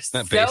Galaxy. They were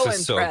That so base impressed.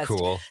 is so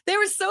cool. They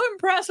were so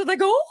impressed with, like,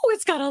 oh,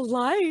 it's got a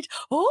light.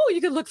 Oh,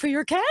 you can look for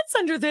your cats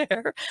under there.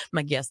 I'm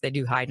like, yes, they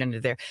do hide under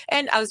there.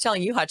 And I was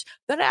telling you, Hutch,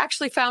 that I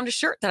actually found a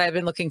shirt that I've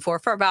been looking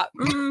for about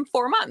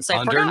 4 months. I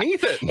forgot.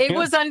 Underneath it. It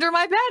was under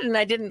my bed, and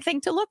I didn't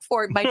think to look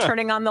for it by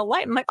turning on the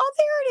light. I'm like, oh,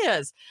 there it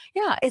is.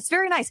 Yeah, it's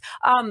very nice.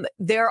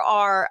 There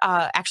are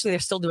actually, they're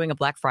still doing a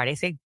Black Friday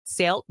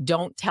sale.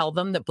 Don't tell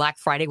them that Black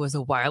Friday was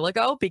a while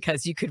ago,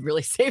 because you could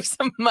really save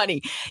some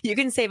money. You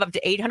can save up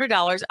to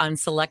 $800 on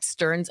select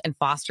Stearns and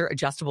Foster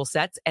adjustable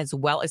sets, as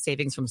well as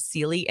savings from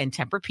Sealy and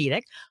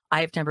Tempur-Pedic. I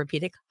have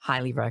Tempur-Pedic,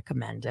 highly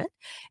recommend it.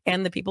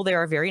 And the people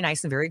there are very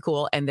nice and very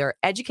cool, and they're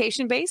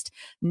education based,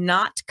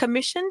 not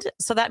commissioned.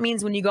 So that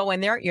means when you go in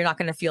there, you're not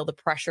going to feel the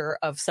pressure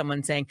of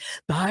someone saying,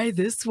 buy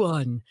this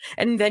one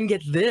and then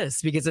get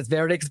this because it's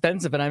very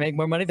expensive and I make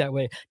more money that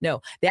way.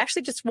 No, they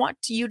actually just want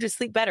you to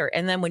sleep better.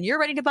 And then when you're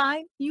ready to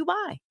buy, you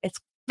buy. It's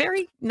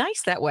very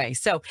nice that way.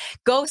 So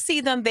go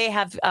see them. They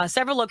have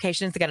several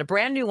locations. They got a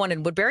brand new one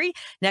in Woodbury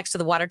next to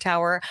the water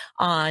tower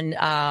on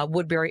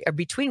Woodbury, or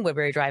between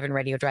Woodbury Drive and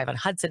Radio Drive on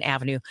Hudson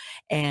Avenue.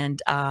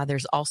 And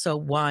there's also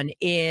one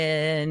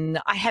in,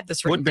 I had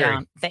this written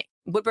Woodbury. down.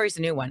 Woodbury's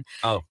the new one.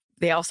 Oh.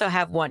 They also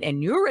have one in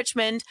New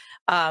Richmond,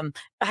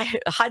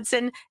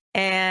 Hudson,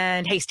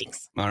 and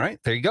Hastings. All right,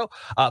 there you go.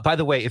 By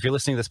the way, if you're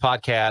listening to this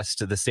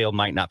podcast, the sale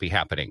might not be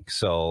happening.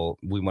 So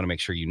we want to make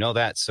sure you know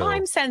that. So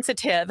I'm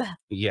sensitive.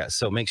 yeah,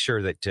 so make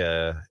sure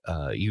that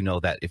you know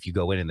that if you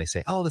go in and they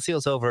say, oh, the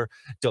sale's over,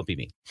 don't be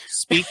me.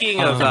 Speaking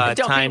of Don't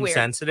be time weird.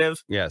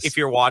 sensitive, Yes. if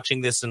you're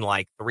watching this in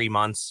like 3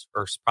 months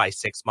or probably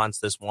 6 months,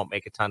 this won't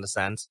make a ton of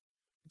sense.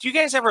 Do you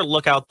guys ever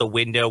look out the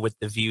window with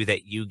the view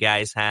that you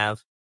guys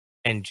have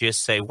and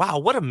just say, wow,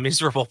 what a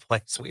miserable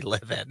place we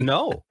live in?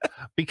 No,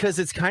 because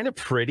it's kind of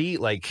pretty.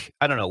 Like,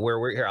 I don't know where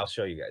we're here. I'll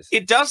show you guys.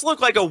 It does look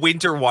like a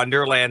winter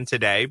wonderland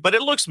today, but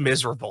it looks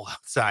miserable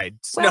outside.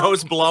 Well,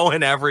 Snow's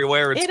blowing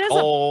everywhere. It's It is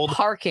cold. a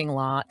parking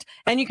lot,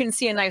 and you can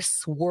see a nice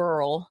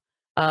swirl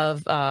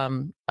of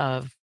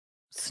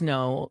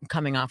snow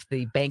coming off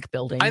the bank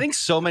building. I think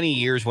so many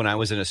years when I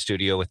was in a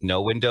studio with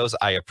no windows,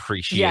 I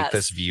appreciate Yes.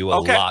 this view a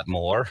Okay. lot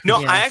more. No,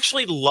 Yes. I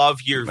actually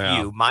love your Yeah.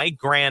 view. My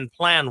grand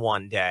plan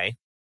one day,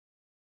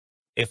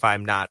 if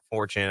I'm not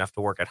fortunate enough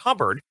to work at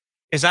Hubbard,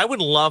 is I would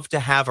love to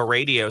have a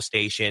radio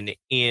station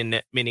in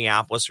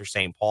Minneapolis or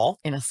St. Paul.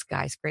 in a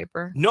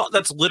skyscraper. No,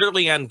 that's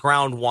literally on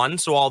ground one.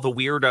 So all the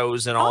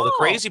weirdos and all the Oh.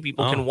 crazy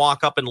people Oh. can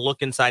walk up and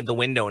look inside the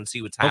window and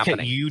see what's Okay,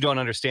 happening. you don't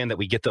understand that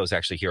we get those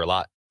actually here a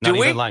lot. Do Not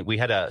we? even lying. We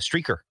had a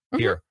streaker Mhm.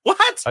 here.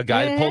 What? A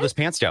guy Yeah. pulled his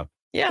pants down.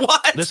 Yeah.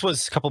 What? This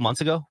was a couple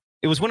months ago.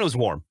 It was when it was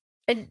warm.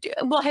 And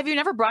well, have you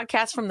never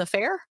broadcast from the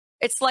fair?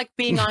 It's like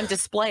being on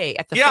display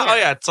at the Yeah, fair. oh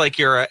yeah, it's like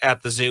you're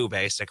at the zoo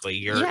basically.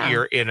 Yeah.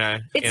 You're in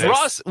a, It's in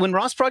a When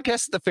Ross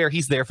broadcasts at the fair,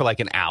 he's there for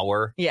like an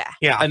hour Yeah.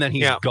 yeah, and then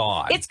he's yeah.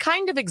 gone. It's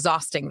kind of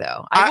exhausting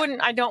though. I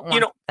I don't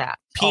want that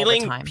all the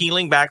peeling time.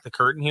 peeling back the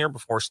curtain here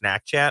before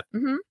snack chat.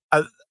 Mhm.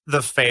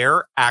 the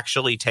fare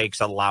actually takes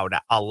a lot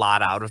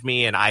out of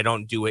me, and I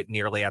don't do it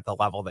nearly at the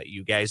level that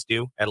you guys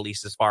do, at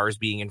least as far as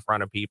being in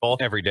front of people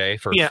every day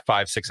for Yeah,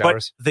 5-6 but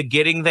hours. the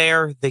getting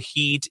there, the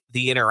heat,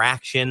 the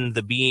interaction,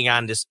 the being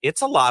on this,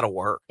 it's a lot of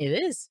work. It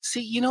is.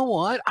 See, you know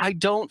what? I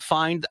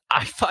find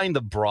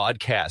the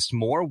broadcast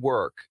more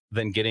work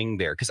than getting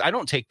there because I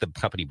don't take the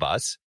company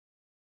bus.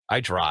 I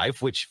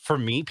drive, which for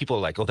me, people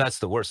are like, "Oh, that's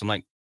the worst." I'm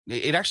like,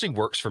 it actually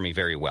works for me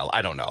very well.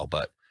 I don't know,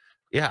 but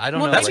yeah, I don't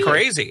know. That's Like,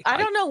 crazy. I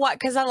don't know what,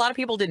 because a lot of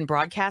people didn't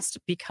broadcast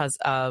because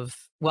of,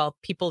 well,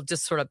 people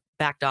just sort of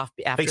backed off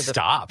after They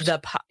stopped. the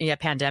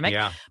pandemic.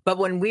 Yeah, But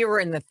when we were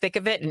in the thick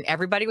of it and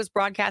everybody was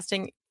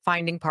broadcasting,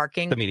 finding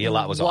parking, the media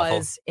lot was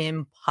awful.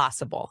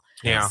 impossible.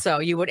 Yeah. So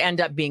you would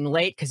end up being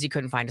late because you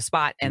couldn't find a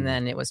spot, and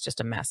then it was just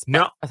a mess. But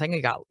No. I think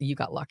you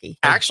got lucky.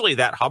 Actually,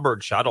 that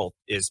Hubbard shuttle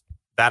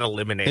that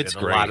eliminated It's a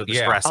lot great. of the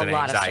Yeah. stress A and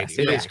lot of anxiety.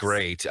 stress. It Yes. is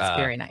great. It's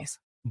very nice.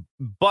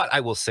 But I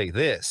will say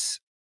this.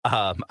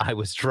 I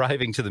was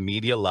driving to the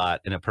media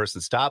lot and a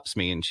person stops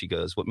me and she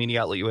goes, "What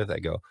media outlet you with?" I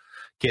go,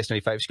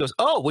 KS95. She goes,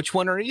 "Oh, which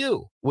one are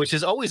you?" Which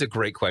is always a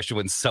great question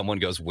when someone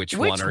goes, which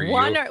one are you?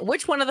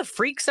 Which one of the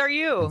freaks are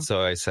you? And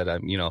so I said,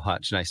 "I'm,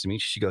 hot, nice to meet you."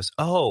 She goes,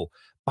 "Oh,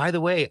 by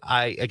the way,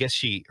 I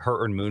guess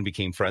her and Moon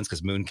became friends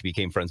because Moon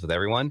became friends with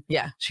everyone."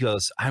 Yeah. She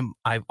goes,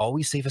 I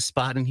always save a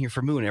spot in here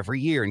for Moon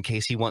every year in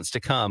case he wants to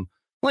come.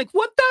 I'm like,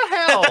 what the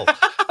hell?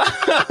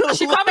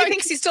 She probably Like,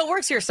 thinks he still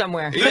works here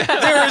somewhere.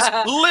 There's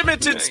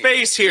limited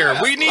space here.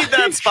 We need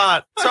that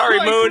spot. Sorry,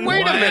 Like, Moon.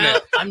 wait a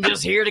minute. I'm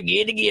just here to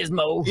get a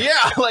gizmo. Yeah,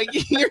 like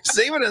you're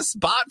saving a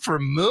spot for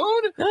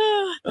Moon?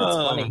 That's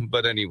funny.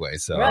 But anyway,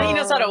 so. Well, he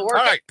knows how to work.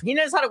 All right. He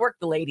knows how to work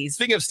the ladies.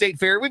 Speaking of State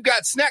Fair, we've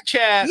got Snack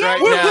Chat Yay! right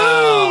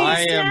now.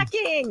 I am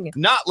Snacking.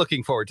 not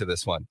looking forward to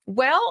this one.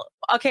 Well,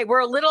 okay,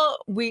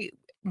 we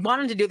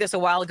wanted to do this a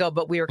while ago,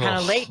 but we were kind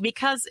of late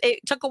because it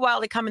took a while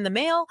to come in the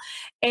mail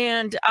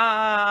and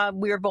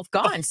we were both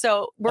gone.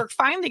 So we're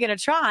finally going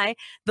to try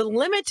the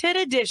limited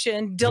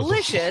edition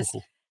delicious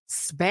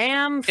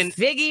Spam And-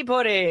 figgy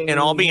pudding. And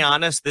I'll be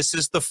honest, this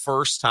is the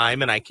first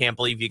time, and I can't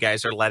believe you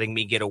guys are letting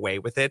me get away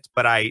with it.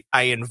 But I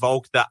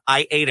invoke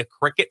I ate a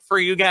cricket for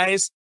you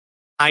guys.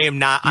 I am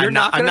not. You're I'm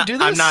not gonna I'm do I'm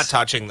this? not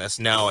touching this.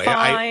 No,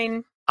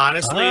 Fine.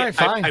 honestly, All right,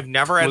 fine. I've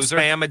never had Loser.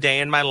 Spam a day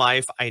in my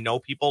life. I know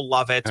people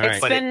love it, All right.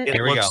 but been- it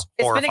Here we looks go. It's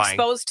been horrifying.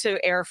 exposed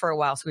to air for a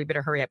while, so we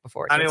better hurry up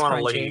before it I didn't gets want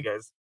to look at crunchy. you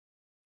guys.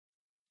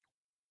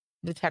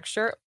 The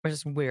texture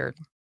was weird.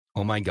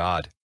 Oh my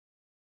God.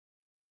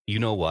 You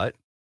know what?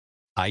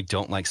 I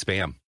don't like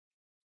Spam.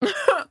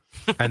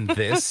 And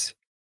this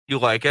You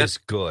like it? is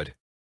good.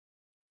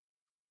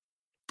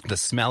 The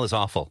smell is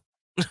awful.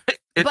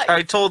 But-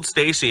 I told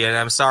Stacy, and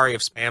I'm sorry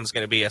if Spam's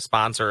going to be a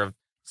sponsor of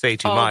Say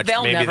Too Much.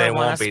 they'll Maybe never they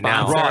wanna won't be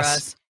now. sponsor Ross.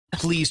 us.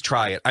 Please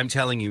try it. I'm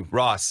telling you,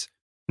 Ross.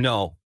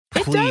 No,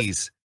 It does.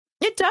 please.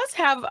 It does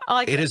have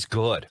like It is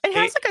good. it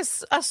has like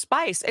a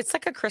spice. It's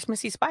like a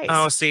Christmassy spice.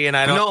 Oh, see, and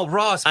I don't. No,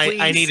 Ross,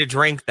 please. I need a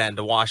drink then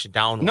to wash it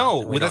down. with. No,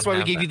 We that's don't why we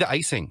have gave that. you the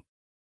icing.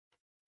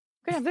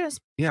 Can I have this?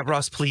 Yeah,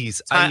 Ross,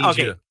 please. I need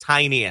Okay, you.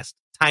 tiniest,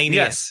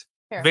 Yes,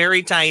 Here.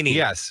 very tiny.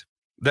 yes.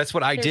 That's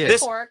what I Here's did. the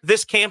This fork.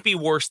 this can't be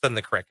worse than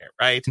the cricket,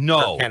 right?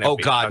 No. Or can it Oh,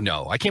 be? God, Okay.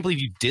 no. I can't believe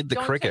you did the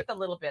Don't cricket. take the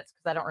little bits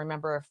because I don't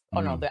remember if. Oh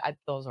no,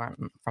 those aren't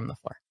from the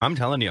floor. I'm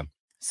telling you.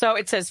 So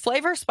it says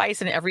flavor, spice,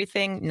 and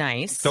everything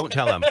nice. Don't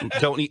tell him.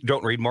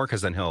 Don't read more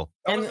because then he'll.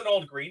 That And- was an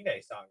old Green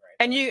Day song, right?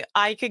 And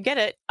I could get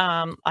it.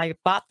 I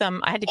bought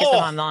them. I had to get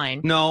them Oh.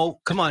 online.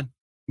 No, come on.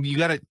 You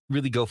got to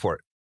really go for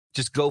it.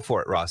 Just go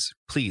for it, Ross.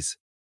 Please.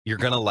 You're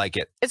going to like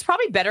it. It's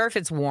probably better if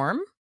it's warm.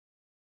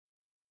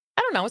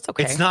 I don't know. It's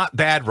okay. It's not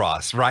bad,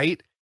 Ross,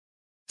 right?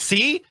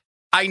 See?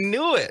 I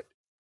knew it.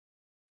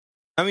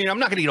 I mean, I'm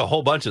not going to eat a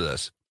whole bunch of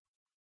this.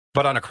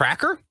 But on a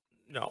cracker?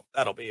 No,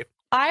 that'll be.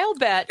 I'll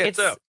bet It's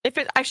it's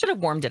I should have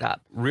warmed it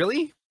up.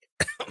 Really?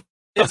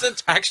 It's a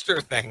texture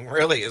thing,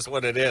 really, is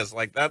what it is.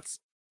 Like that's.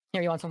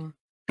 Here, you want some?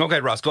 Okay,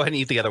 Ross, go ahead and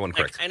eat the other one I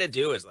quick. kind of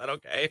do. Is that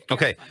okay?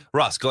 Okay,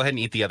 Ross, go ahead and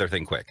eat the other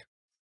thing quick.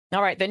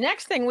 All right. The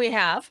next thing we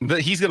have.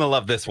 He's going to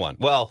love this one.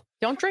 Well,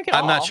 Don't drink it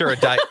I'm all. not sure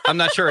I'm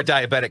not sure a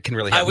diabetic can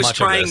really have I was much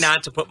trying of this.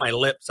 not to put my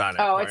lips on it.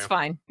 Oh, for it's you.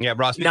 fine. Yeah,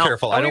 Ross, be No.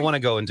 careful. I don't Okay. want to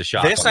go into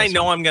shock. This on I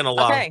know one. I'm gonna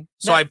love. Okay,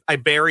 So I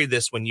buried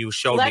this when you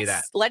showed me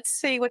that. Let's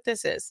see what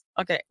this is.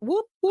 Okay.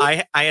 Whoop, whoop.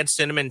 I had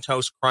Cinnamon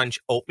Toast Crunch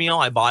oatmeal.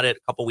 I bought it a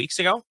couple weeks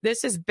ago.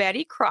 This is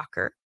Betty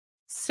Crocker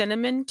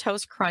cinnamon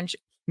toast crunch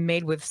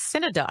made with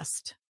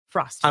Cinnadust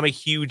frosting. I'm a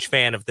huge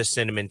fan of the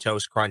Cinnamon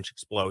Toast Crunch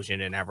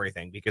explosion and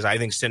everything because I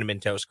think Cinnamon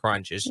Toast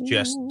Crunch is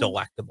just Ooh.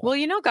 delectable. Well,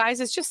 you know,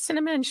 guys, it's just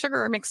cinnamon and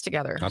sugar mixed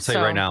together. I'll tell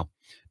you right now,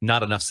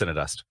 not enough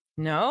Cinnadust.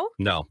 No,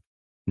 No,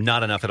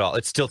 not enough at all.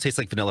 It still tastes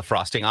like vanilla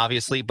frosting,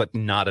 obviously, but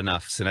not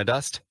enough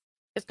Cinnadust.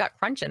 it's got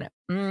crunch in it.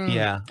 Mm,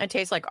 Yeah. It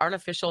tastes like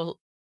artificial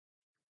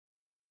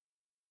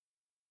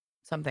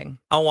something.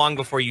 How long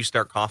before you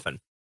start coughing?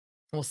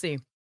 We'll see.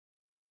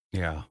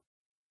 Yeah.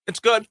 It's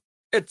good.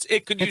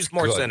 It could use It's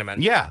more good.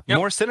 cinnamon. Yeah, Yep.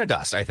 more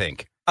Cinnadust, I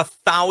think.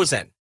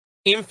 1,000,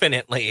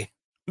 infinitely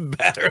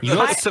better. You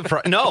know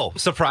than-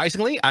 what's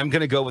surprisingly, I'm going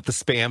to go with the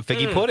Spam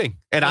figgy Mm. pudding,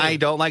 and I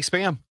don't like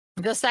Spam.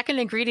 The second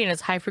ingredient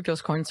is high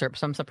fructose corn syrup,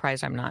 so I'm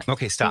surprised I'm not.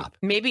 Okay, stop.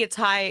 Maybe it's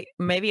high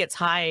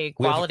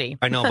quality.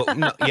 I know, but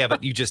no, yeah,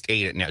 but you just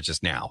ate it now,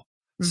 just now.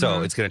 So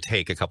Mhm. it's going to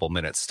take a couple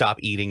minutes. Stop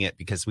eating it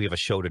because we have a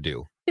show to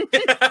do.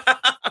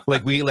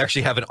 Like we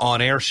actually have an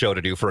on-air show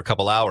to do for a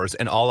couple hours,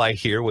 and all I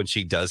hear when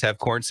she does have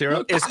corn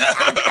syrup Is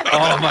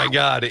oh my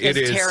God, It's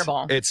is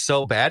terrible. It's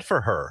so bad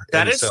for her.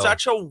 that And is so-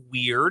 such a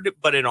weird,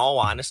 but in all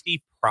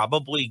honesty,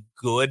 probably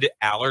good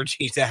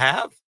allergy to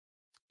have.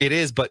 It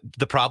is, but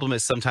the problem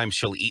is sometimes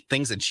she'll eat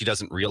things and she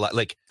doesn't realize.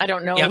 Like, I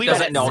don't know. Yeah, if we that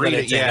doesn't it's- know that read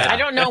it's it, in yeah. it. I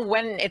don't know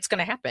when it's going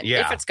to happen.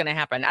 Yeah. If it's going to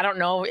happen, I don't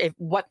know if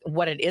what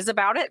it is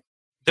about it.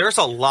 There's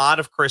a lot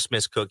of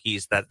Christmas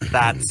cookies that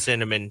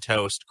cinnamon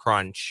toast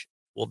crunch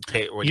will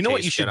take. you know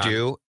what you should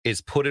do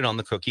is put it on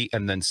the cookie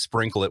and then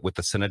sprinkle it with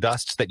the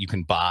Cinnadust that you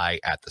can buy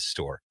at the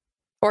store.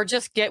 Or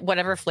just get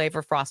whatever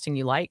flavor frosting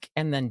you like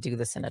and then do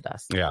the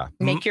Cinnadust. Yeah.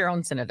 Make your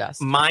own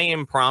Cinnadust. My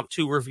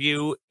impromptu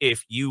review,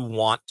 if you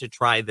want to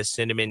try the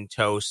cinnamon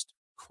toast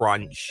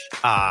crunch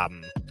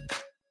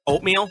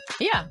oatmeal,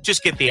 Yeah.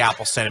 just get the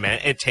apple cinnamon.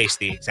 It tastes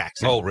the exact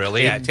same. Oh,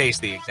 really? Yeah, it tastes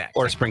the exact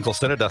Or same. sprinkle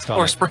Cinnadust on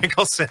Or it.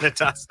 sprinkle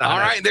Cinnadust on All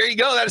it. right, there you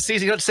go. That is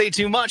Easy Don't Say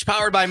Too Much,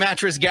 powered by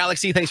Mattress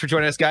Galaxy. Thanks for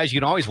joining us, guys. You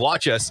can always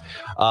watch us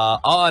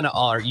on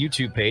our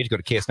YouTube page. Go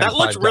to KS95.com. That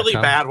looked really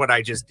bad what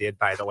I just did,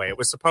 by the way. It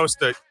was supposed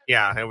to,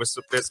 yeah, it was,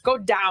 Go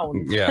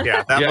down. Yeah,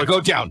 yeah, that looked, go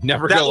down.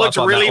 Never that go looked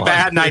up on really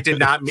that one. bad,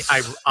 and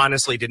I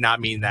honestly did not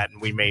mean that, and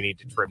we may need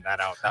to trim that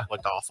out. That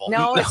looked awful.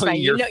 No, it's No, fine.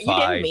 You you're you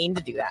fine. didn't mean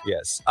to do that.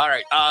 Yes. All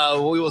right.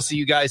 We will see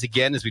you guys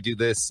again as we do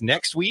this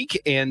next week.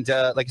 And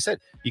like I said,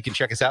 you can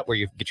check us out where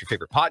you get your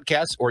favorite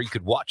podcasts, or you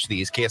could watch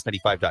these,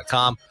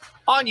 KS95.com,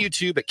 on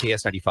YouTube at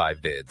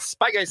KS95 Vids.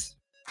 Bye, guys.